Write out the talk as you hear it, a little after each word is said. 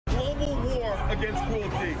against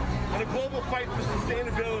cruelty and a global fight for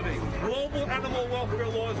sustainability. Global animal welfare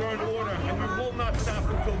laws are in order, and we will not stop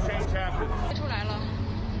until change happens. 出来了，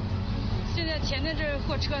现在前面这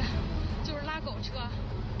货车就是拉狗车。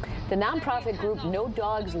 The nonprofit group No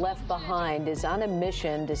Dogs Left Behind is on a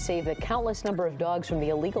mission to save the countless number of dogs from the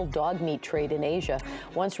illegal dog meat trade in Asia.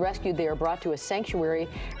 Once rescued, they are brought to a sanctuary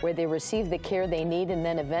where they receive the care they need and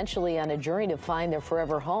then eventually on a journey to find their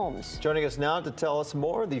forever homes. Joining us now to tell us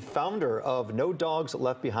more, the founder of No Dogs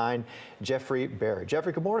Left Behind, Jeffrey Beri.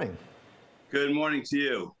 Jeffrey, good morning. Good morning to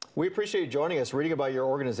you. We appreciate you joining us, reading about your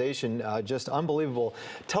organization, just unbelievable.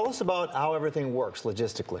 Tell us about how everything works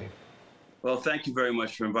logistically. Well, thank you very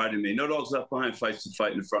much for inviting me. No Dogs Left Behind fights the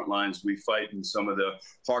fight in the front lines. We fight in some of the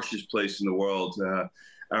harshest places in the world.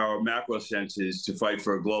 Our macro sense is to fight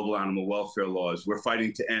for global animal welfare laws. We're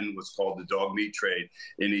fighting to end what's called the dog meat trade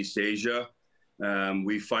in East Asia.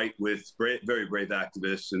 We fight with very brave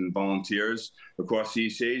activists and volunteers across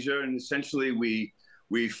East Asia, and essentially we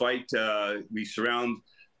fight. We surround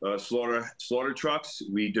slaughter trucks.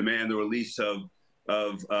 We demand the release of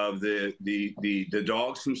the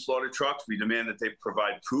dogs from slaughter trucks. We demand that they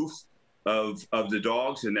provide proof of the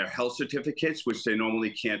dogs and their health certificates, which they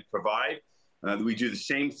normally can't provide. We do the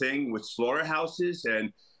same thing with slaughterhouses,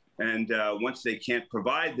 and once they can't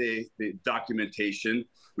provide the documentation,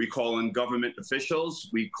 we call in government officials,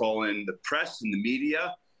 we call in the press and the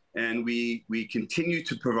media, and we continue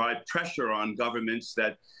to provide pressure on governments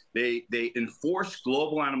that they enforce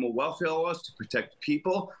global animal welfare laws to protect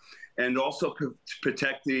people and also to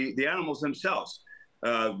protect the animals themselves.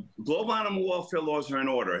 Global animal welfare laws are in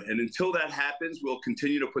order, and until that happens, we'll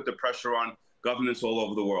continue to put the pressure on governments all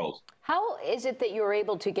over the world. How is it that you're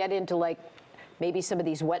able to get into, like, maybe some of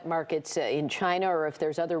these wet markets in China, or if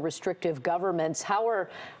there's other restrictive governments? How are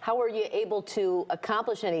you able to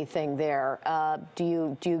accomplish anything there?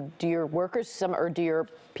 Do your workers or do your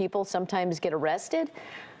people sometimes get arrested?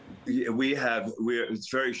 Yeah, it's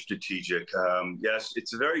very strategic. Yes,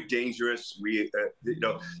 it's very dangerous.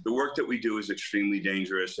 The work that we do is extremely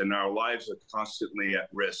dangerous, and our lives are constantly at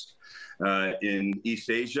risk in East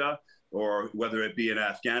Asia, or whether it be in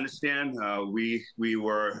Afghanistan. We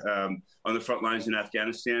were on the front lines in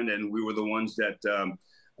Afghanistan, and we were the ones that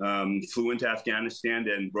flew into Afghanistan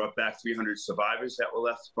and brought back 300 survivors that were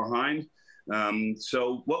left behind.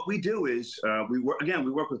 So what we do is we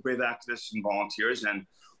work with brave activists and volunteers, and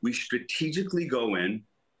we strategically go in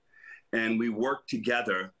and we work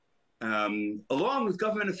together along with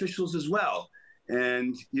government officials as well.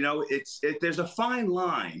 And, there's a fine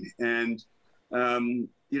line, and,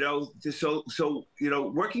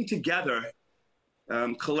 working together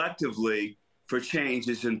collectively for change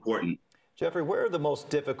is important. Jeffrey, where are the most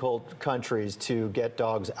difficult countries to get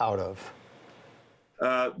dogs out of?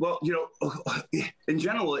 Well, in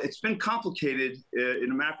general, it's been complicated in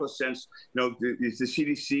a macro sense. The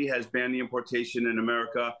CDC has banned the importation in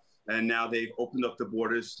America, and now they've opened up the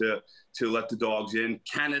borders to let the dogs in.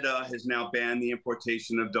 Canada has now banned the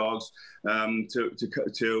importation of dogs to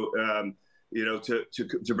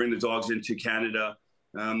bring the dogs into Canada.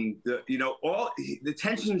 All the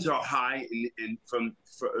tensions are high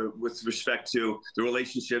with respect to the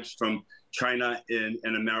relationships from China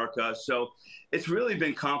and America. So it's really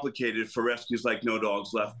been complicated for rescues like No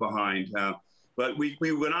Dogs Left Behind. But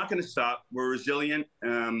we're not going to stop. We're resilient.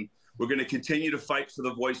 We're going to continue to fight for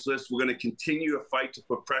the voiceless. We're going to continue to fight to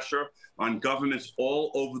put pressure on governments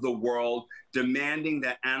all over the world, demanding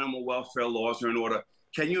that animal welfare laws are in order.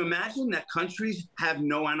 Can you imagine that countries have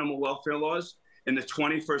no animal welfare laws in the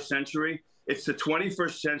 21st century? It's the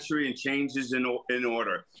 21st century, and change is in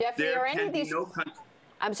order. Jeffrey, there are any of these...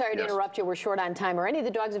 I'm sorry to interrupt you. We're short on time. Are any of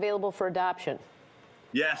the dogs available for adoption?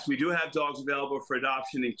 Yes, we do have dogs available for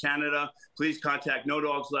adoption in Canada. Please contact No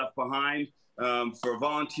Dogs Left Behind for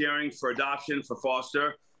volunteering, for adoption, for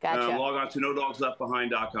foster. Gotcha. Log on to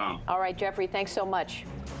nodogsleftbehind.com. All right, Jeffrey, thanks so much.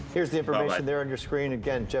 Here's the information there on your screen.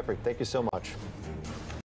 Again, Jeffrey, thank you so much.